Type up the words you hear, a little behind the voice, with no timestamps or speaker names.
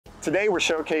Today we're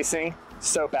showcasing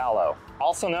Soap Aloe,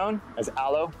 also known as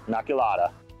Aloe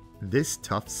maculata. This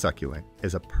tough succulent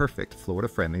is a perfect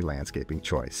Florida-friendly landscaping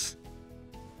choice.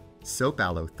 Soap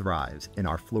aloe thrives in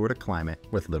our Florida climate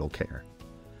with little care.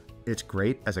 It's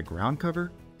great as a ground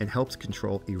cover and helps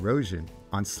control erosion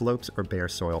on slopes or bare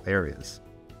soil areas.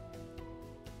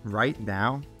 Right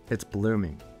now, it's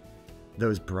blooming.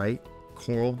 Those bright,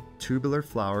 coral, tubular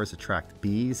flowers attract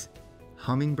bees,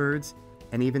 hummingbirds,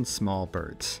 and even small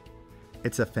birds.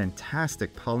 It's a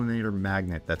fantastic pollinator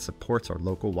magnet that supports our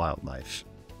local wildlife.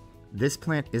 This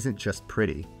plant isn't just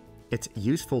pretty, it's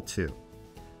useful too.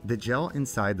 The gel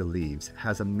inside the leaves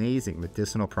has amazing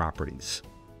medicinal properties.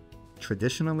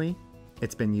 Traditionally,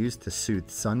 it's been used to soothe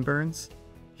sunburns,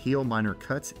 heal minor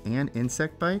cuts and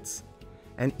insect bites,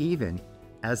 and even,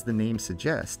 as the name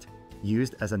suggests,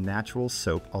 used as a natural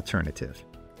soap alternative.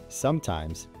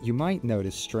 Sometimes you might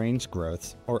notice strange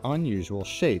growths or unusual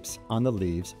shapes on the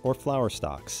leaves or flower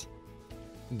stalks.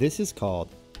 This is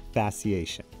called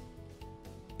fasciation.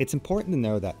 It's important to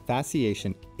know that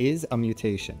fasciation is a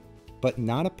mutation, but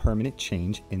not a permanent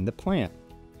change in the plant.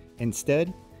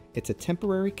 Instead, it's a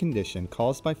temporary condition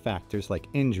caused by factors like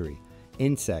injury,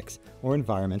 insects, or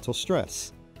environmental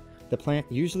stress. The plant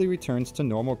usually returns to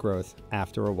normal growth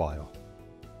after a while.